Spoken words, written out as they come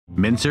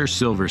Mincer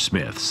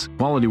Silversmiths.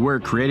 Quality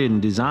work created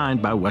and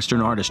designed by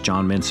Western artist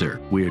John Mincer.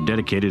 We are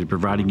dedicated to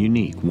providing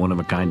unique,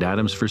 one-of-a-kind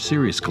items for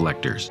serious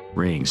collectors.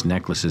 Rings,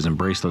 necklaces, and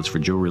bracelets for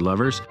jewelry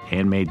lovers.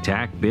 Handmade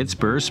tack, bits,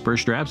 spurs, spur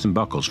straps, and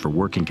buckles for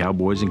working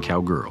cowboys and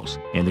cowgirls.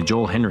 And the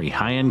Joel Henry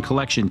high-end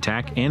collection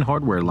tack and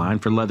hardware line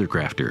for leather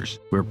crafters.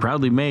 We're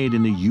proudly made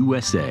in the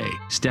USA.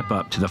 Step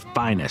up to the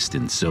finest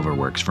in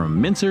silverworks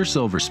from Mincer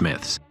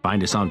Silversmiths.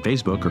 Find us on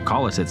Facebook or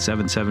call us at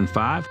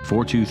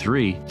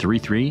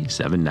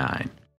 775-423-3379.